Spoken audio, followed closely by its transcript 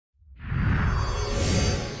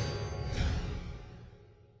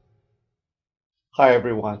Hi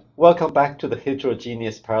everyone, welcome back to the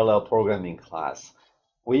Heterogeneous Parallel Programming class.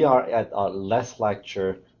 We are at our last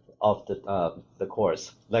lecture of the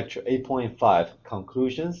course, lecture 8.5,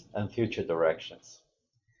 Conclusions and Future Directions.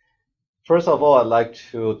 First of all, I'd like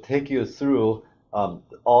to take you through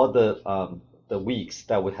all the weeks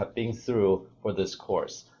that we have been through for this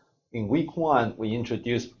course. In week one, we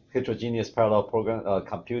introduced heterogeneous parallel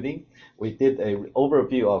computing. We did an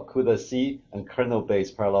overview of CUDA-C and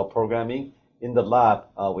kernel-based parallel programming. In the lab,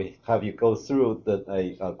 we have you go through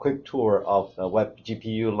a quick tour of the web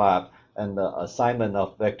GPU lab and the assignment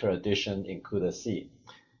of vector addition in CUDA-C.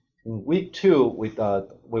 In week two, we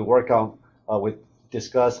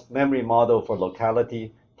discuss memory model for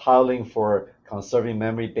locality, tiling for conserving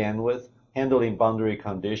memory bandwidth, handling boundary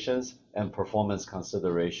conditions, and performance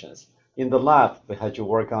considerations. In the lab, we had you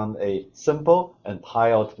work on a simple and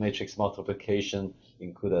tiled matrix multiplication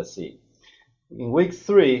in CUDA-C. In week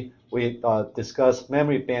three, we discussed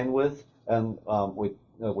memory bandwidth, and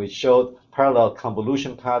we showed parallel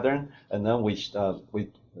convolution pattern, and then we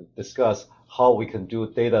discussed how we can do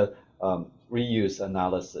data reuse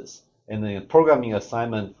analysis. In the programming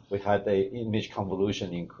assignment, we had an image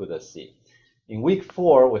convolution in CUDA-C. In week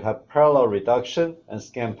four, we have parallel reduction and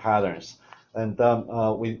scan patterns, and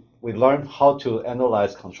we learned how to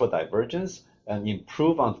analyze control divergence and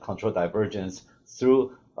improve on control divergence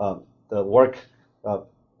through the work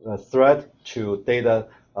thread to data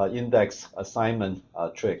index assignment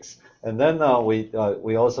tricks. And then we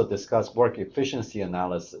also discussed work efficiency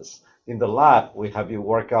analysis. In the lab, we have you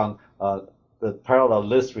work on the parallel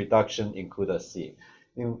list reduction in CUDA-C.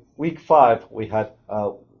 In week five, we had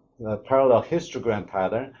a parallel histogram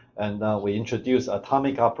pattern, and we introduced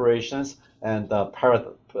atomic operations and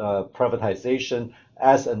privatization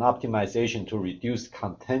as an optimization to reduce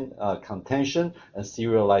contention and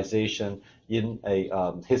serialization in a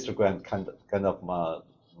histogram kind of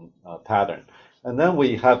pattern. And then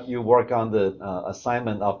we have you work on the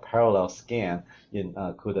assignment of parallel scan in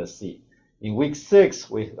CUDA-C. In week six,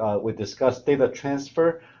 we discussed data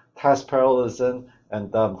transfer, task parallelism,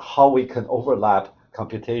 and how we can overlap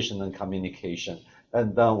computation and communication.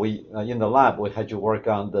 And in the lab, we had you work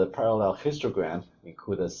on the parallel histogram in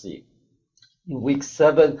CUDA-C. In week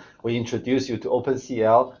seven, we introduced you to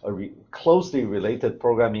OpenCL, a closely related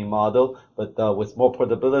programming model, but with more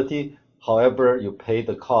portability. However, you pay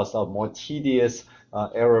the cost of more tedious,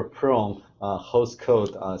 error-prone host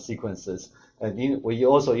code sequences. And we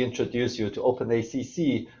also introduced you to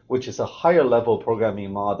OpenACC, which is a higher level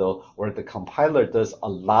programming model where the compiler does a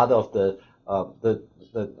lot of the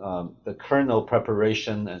kernel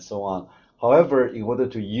preparation and so on. However, in order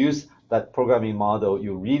to use that programming model,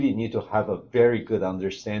 you really need to have a very good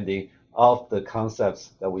understanding of the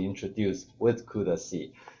concepts that we introduced with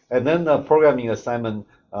CUDA-C. And then the programming assignment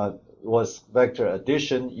was vector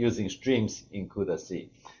addition using streams in CUDA-C.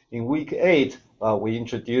 In week eight, we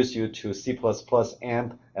introduced you to C++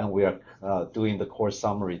 AMP, and we are doing the course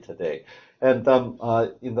summary today. And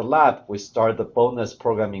in the lab, we start the bonus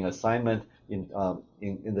programming assignment in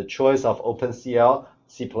the choice of OpenCL,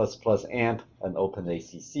 C++ AMP, and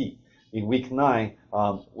OpenACC. In week nine,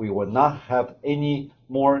 we will not have any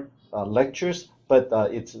more lectures, but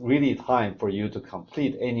it's really time for you to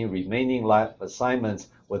complete any remaining lab assignments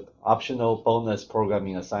with optional bonus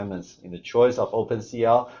programming assignments in the choice of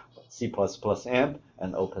OpenCL, C++ AMP,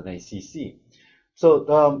 and OpenACC.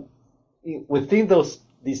 So within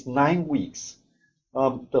these 9 weeks,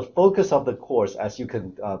 the focus of the course, as you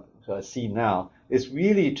can see now, is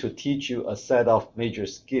really to teach you a set of major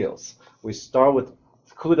skills. We start with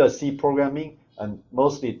CUDA-C programming and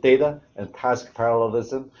mostly data and task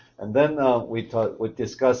parallelism, and then we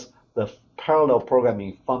discuss the parallel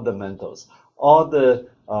programming fundamentals. All the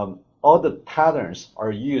patterns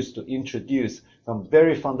are used to introduce some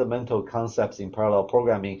very fundamental concepts in parallel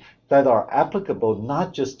programming that are applicable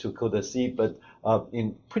not just to CUDA-C, but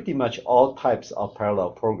in pretty much all types of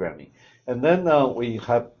parallel programming. And then we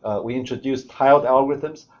introduce tiled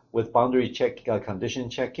algorithms with boundary condition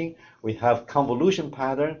checking. We have convolution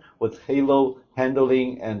pattern with halo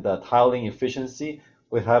handling and tiling efficiency.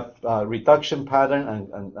 We have reduction pattern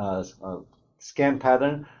and scan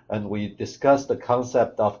pattern, and we discuss the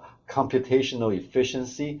concept of computational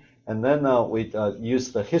efficiency. And then we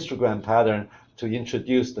use the histogram pattern to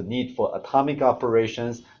introduce the need for atomic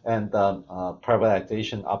operations and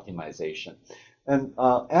privatization optimization. And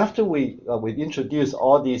after we introduce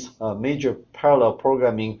all these major parallel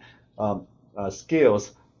programming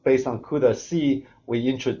skills based on CUDA-C, we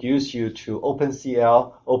introduce you to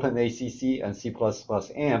OpenCL, OpenACC, and C++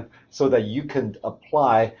 AMP so that you can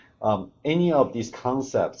apply any of these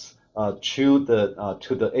concepts to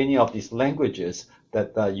the any of these languages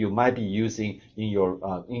that you might be using in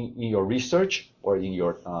your research or in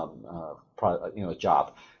your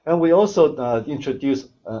job. And we also introduce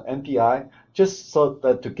MPI just so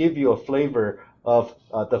that to give you a flavor of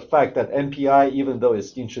the fact that MPI, even though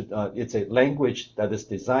it's a language that is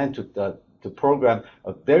designed to program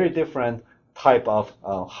a very different type of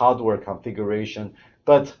hardware configuration,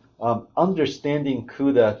 but understanding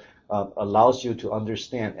CUDA allows you to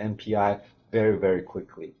understand MPI very, very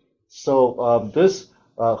quickly. So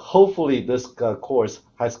hopefully this course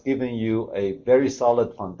has given you a very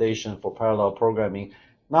solid foundation for parallel programming,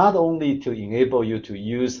 not only to enable you to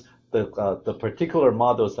use the particular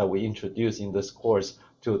models that we introduce in this course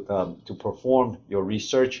to perform your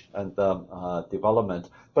research and development,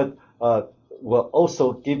 but will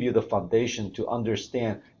also give you the foundation to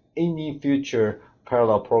understand any future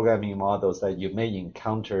parallel programming models that you may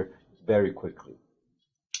encounter very quickly.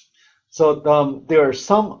 So there are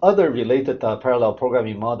some other related parallel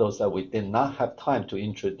programming models that we did not have time to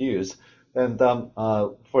introduce. And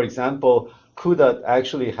for example, CUDA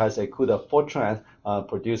actually has a CUDA Fortran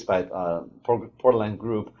produced by Portland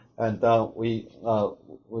Group, and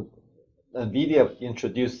NVIDIA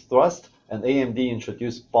introduced Thrust, and AMD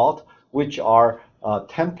introduced Bolt, which are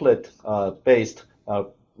template-based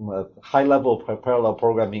high-level parallel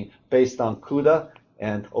programming based on CUDA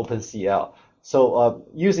and OpenCL. So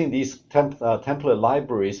using these template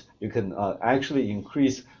libraries, you can actually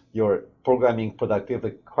increase your programming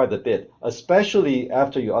productivity quite a bit, especially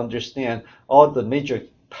after you understand all the major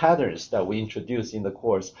patterns that we introduce in the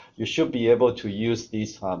course. You should be able to use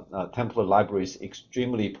these template libraries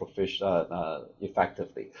extremely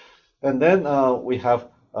effectively. And then we have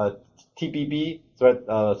TBB,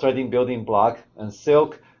 threading building block, and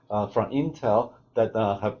Silk from Intel that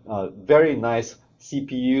have very nice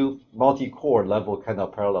CPU multi-core level kind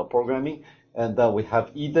of parallel programming. And we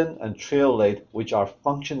have Eden and Trailblade, which are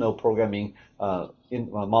functional programming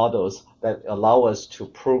models that allow us to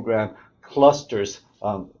program clusters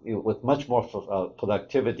with much more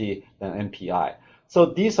productivity than MPI. So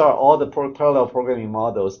these are all the parallel programming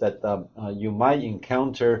models that you might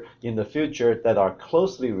encounter in the future that are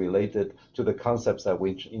closely related to the concepts that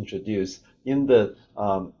we introduce in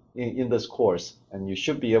this course, and you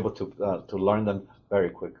should be able to learn them very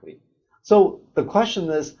quickly. So the question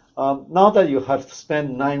is, now that you have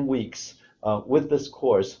spent 9 weeks with this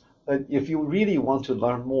course, if you really want to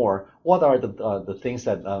learn more, what are the things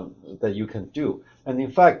that you can do? And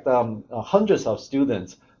in fact, hundreds of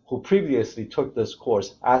students who previously took this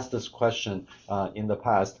course asked this question in the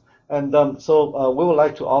past. And so we would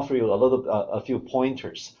like to offer you a few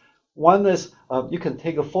pointers. One is you can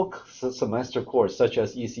take a full semester course such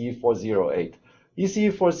as ECE 408.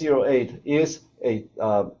 ECE 408 is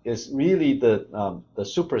really the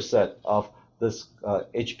superset of this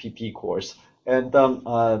HPP course. And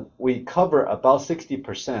we cover about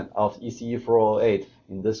 60% of ECE 408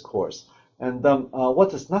 in this course. And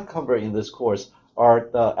what is not covered in this course are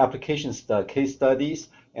the applications, the case studies,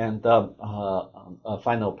 and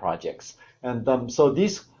final projects. And so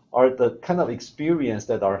these are the kind of experience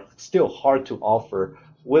that are still hard to offer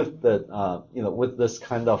with the with this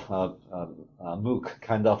kind of MOOC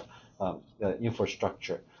kind of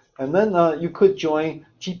infrastructure. And then you could join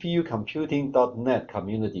GPUcomputing.net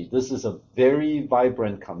community. This is a very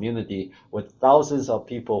vibrant community with thousands of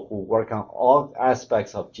people who work on all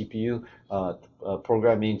aspects of GPU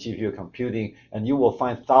programming, GPU computing, and you will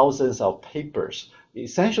find thousands of papers. It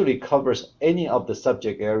essentially covers any of the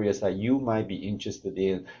subject areas that you might be interested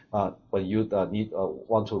in when you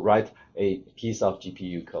want to write a piece of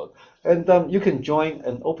GPU code. And you can join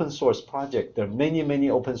an open source project. There are many, many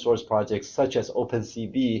open source projects such as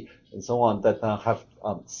OpenCV and so on that have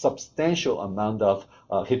substantial amount of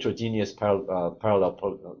heterogeneous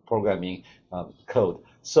parallel programming code.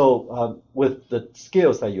 So with the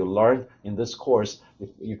skills that you learn in this course,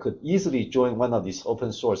 you could easily join one of these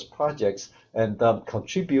open source projects and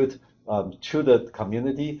contribute to the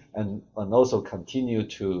community and also continue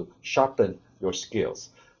to sharpen your skills.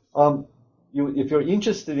 If you're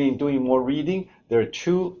interested in doing more reading, there are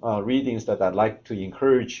 2 readings that I'd like to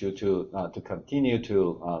encourage you to continue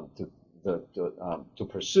to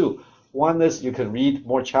pursue. One is you can read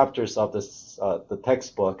more chapters of the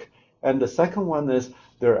textbook, and the second one is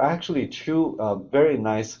there are actually 2 very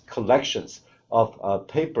nice collections of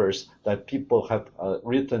papers that people have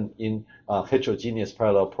written in heterogeneous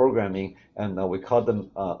parallel programming, and we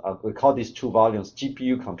call these 2 volumes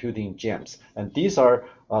GPU Computing Gems. And these are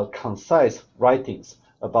concise writings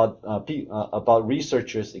about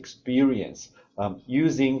researchers' experience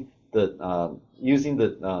using using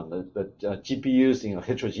the GPUs in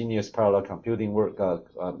heterogeneous parallel computing work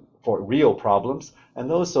for real problems,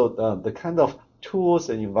 and also the kind of tools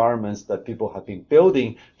and environments that people have been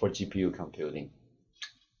building for GPU computing.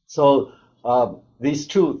 So these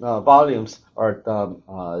two volumes are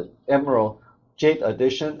Emerald Jade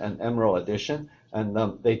Edition and Emerald Edition, and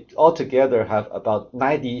they altogether have about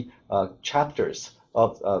 90 chapters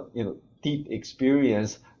of deep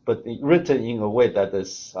experience, but written in a way that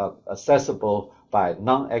is accessible by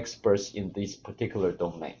non-experts in these particular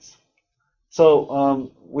domains.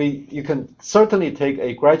 So you can certainly take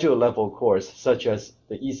a graduate level course such as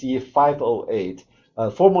the ECE 508,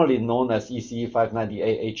 formerly known as ECE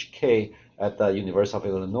 598HK at the University of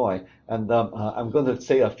Illinois. And I'm going to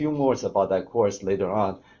say a few more about that course later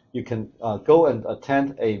on. You can go and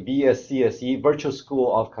attend a VSCSE, Virtual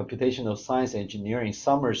School of Computational Science Engineering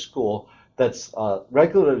summer school that's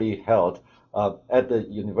regularly held at the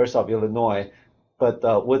University of Illinois,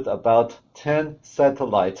 but with about 10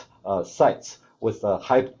 satellite sites with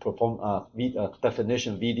high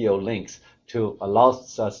definition video links to allow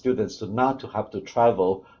students to not to have to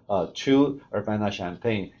travel to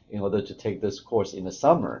Urbana-Champaign in order to take this course in the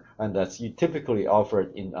summer, and that's typically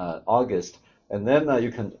offered in August. And then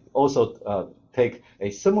you can also take a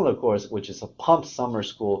similar course, which is a PUMP summer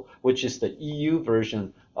school, which is the EU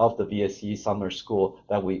version of the VSE summer school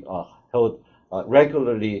that we held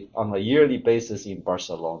regularly on a yearly basis in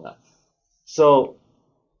Barcelona. So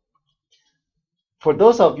for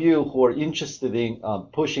those of you who are interested in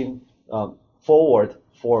pushing forward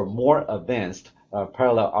for more advanced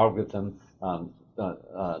parallel algorithm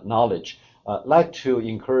knowledge, I'd like to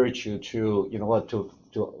encourage you to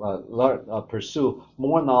pursue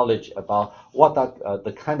more knowledge about what are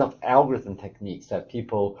the kind of algorithm techniques that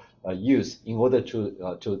people use in order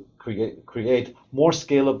to create more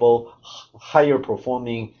scalable, higher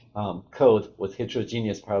performing code with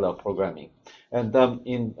heterogeneous parallel programming. And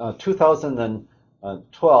in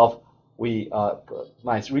 2012,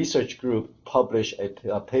 my research group published an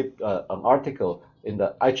article in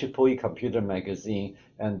the IEEE Computer Magazine,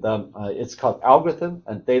 and it's called Algorithm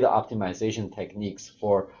and Data Optimization Techniques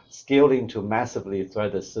for Scaling to Massively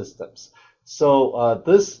Threaded Systems. So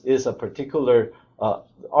this is a particular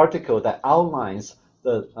article that outlines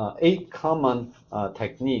the 8 common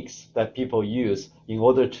techniques that people use in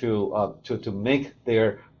order to make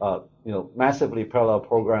their massively parallel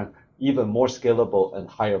program even more scalable and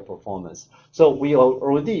higher performance. So we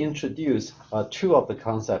already introduced 2 of the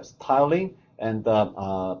concepts, tiling and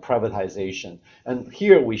privatization. And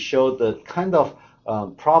here we show the kind of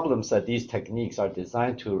problems that these techniques are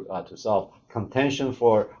designed to solve: contention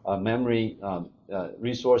for memory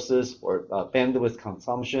resources, or bandwidth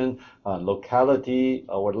consumption, locality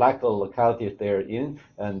or lack of locality if they're in,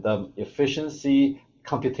 and efficiency,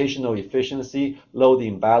 computational efficiency, load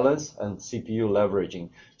imbalance, and CPU leveraging.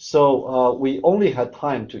 So we only had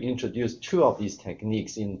time to introduce 2 of these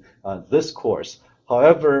techniques in this course.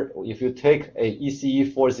 However, if you take a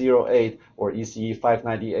ECE 408 or ECE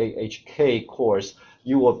 598HK course,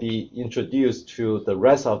 you will be introduced to the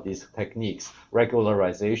rest of these techniques: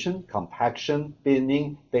 regularization, compaction,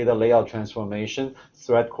 binning, data layout transformation,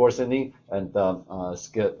 thread coarsening, and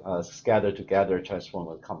scatter-to-gather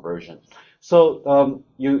transform conversion. So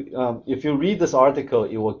if you read this article,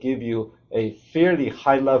 it will give you a fairly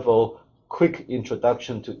high-level, quick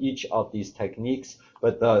introduction to each of these techniques,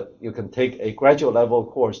 but you can take a graduate level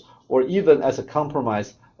course, or even as a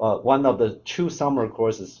compromise, one of the 2 summer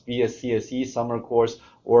courses, VSCSE summer course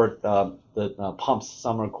or the PUMPS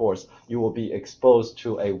summer course. You will be exposed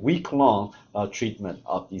to a week-long treatment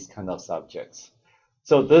of these kind of subjects.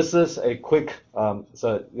 So this is a quick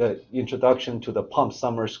introduction to the PUMP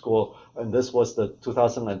summer school, and this was the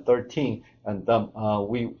 2013. And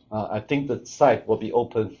I think the site will be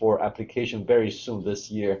open for application very soon this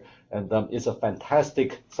year. And it's a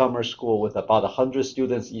fantastic summer school with about 100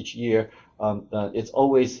 students each year. It's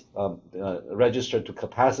always registered to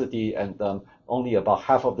capacity, and only about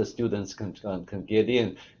half of the students can get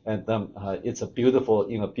in. And it's a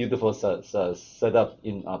beautiful setup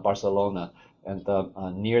in Barcelona, and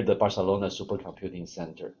near the Barcelona Supercomputing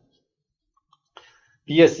Center.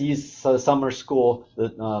 BSE's summer school,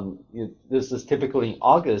 this is typically in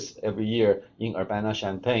August every year in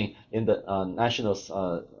Urbana-Champaign in the National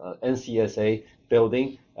NCSA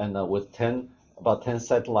building, and with about 10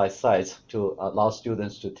 satellite sites to allow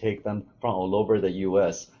students to take them from all over the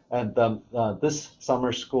U.S. And this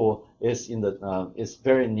summer school is is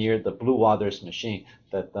very near the Blue Waters machine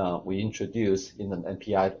that we introduced in an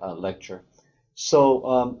NPI lecture.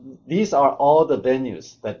 So these are all the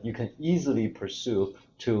venues that you can easily pursue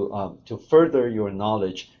to further your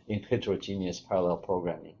knowledge in heterogeneous parallel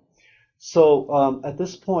programming. So at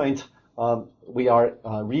this point, we are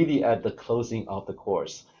really at the closing of the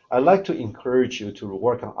course. I'd like to encourage you to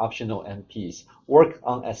work on optional NPs. Work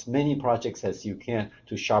on as many projects as you can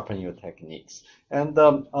to sharpen your techniques. And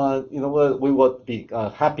we would be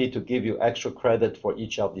happy to give you extra credit for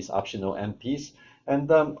each of these optional NPs.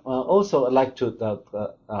 And also, I'd like to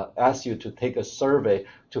ask you to take a survey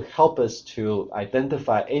to help us to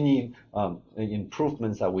identify any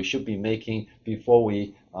improvements that we should be making before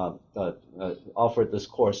we offer this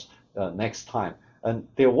course next time. And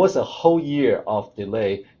there was a whole year of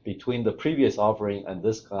delay between the previous offering and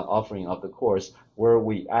this offering of the course, where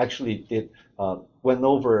we actually went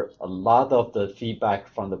over a lot of the feedback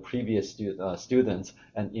from the previous students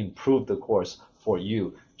and improved the course for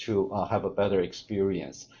you to have a better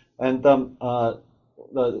experience. And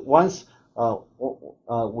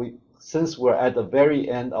since we're at the very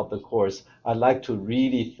end of the course, I'd like to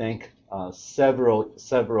really thank several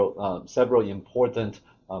important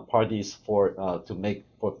parties for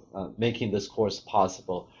making this course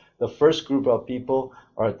possible. The first group of people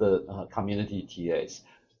are the community TAs.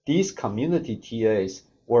 These community TAs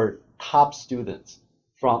were top students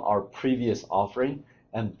from our previous offering,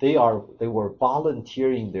 and they were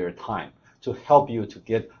volunteering their time to help you to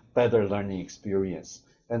get better learning experience.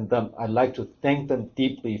 And I'd like to thank them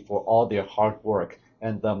deeply for all their hard work.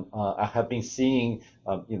 And I have been seeing,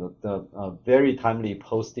 the very timely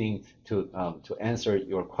posting to answer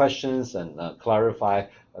your questions and clarify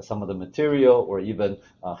some of the material, or even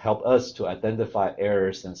help us to identify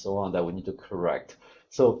errors and so on that we need to correct.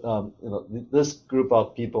 So this group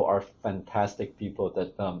of people are fantastic people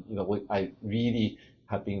that I really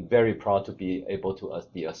have been very proud to be able to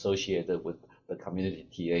be associated with the community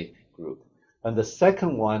TA group. And the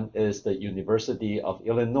second one is the University of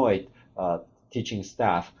Illinois teaching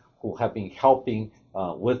staff who have been helping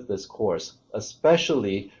with this course,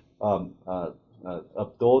 especially Abdul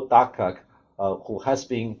Dakak, who has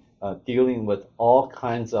been dealing with all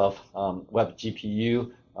kinds of web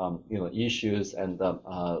GPU issues, and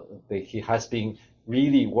he has been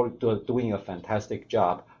really doing a fantastic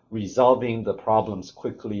job resolving the problems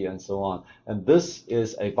quickly and so on. And this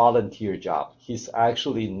is a volunteer job. He's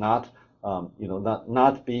actually not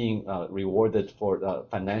being rewarded for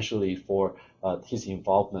financially for his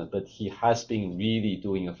involvement, but he has been really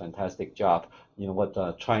doing a fantastic job,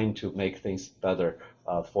 trying to make things better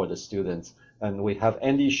for the students. And we have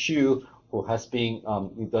Andy Xu, who has been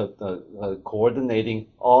coordinating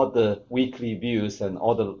all the weekly views and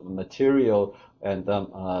all the material, and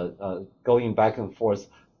going back and forth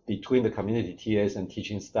between the community TAs and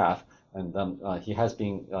teaching staff. And he has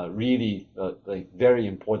been really a very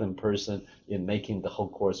important person in making the whole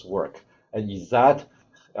course work. And Izzat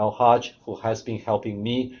El-Haj, who has been helping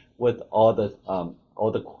me with all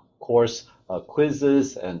the course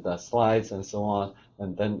quizzes and slides and so on.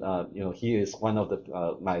 And then he is one of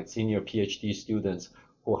my senior PhD students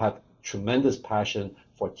who have tremendous passion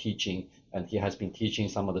for teaching, and he has been teaching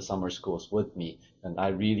some of the summer schools with me, and I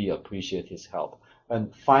really appreciate his help.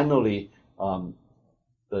 And finally,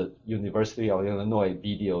 the University of Illinois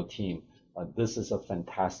video team. This is a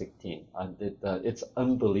fantastic team, and it's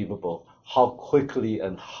unbelievable how quickly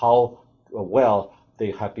and how well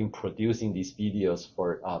they have been producing these videos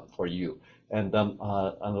for you. And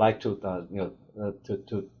I'd like to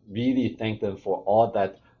really thank them for all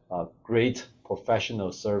that great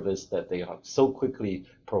professional service that they have so quickly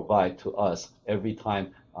provide to us every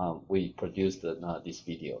time we produce these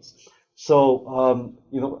videos. So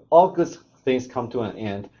all good things come to an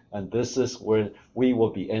end, and this is where we will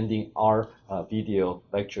be ending our video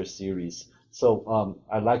lecture series. So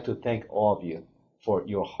I'd like to thank all of you for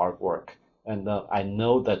your hard work. And I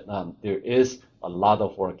know that there is a lot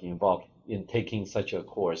of work involved in taking such a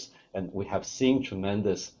course, and we have seen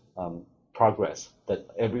tremendous progress that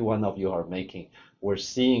every one of you are making. We're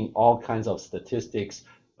seeing all kinds of statistics,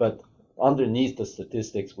 but underneath the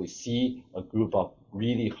statistics, we see a group of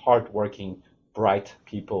really hardworking, bright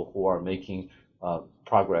people who are making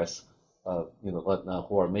progress,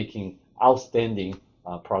 who are making outstanding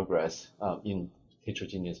progress in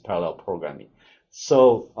heterogeneous parallel programming.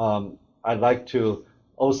 So I'd like to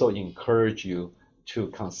also encourage you to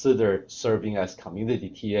consider serving as community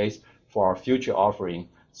TAs for our future offering,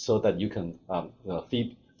 so that you can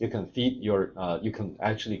you can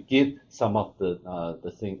actually give some of the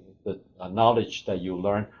knowledge that you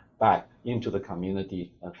learn back into the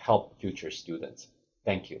community and help future students.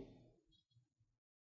 Thank you.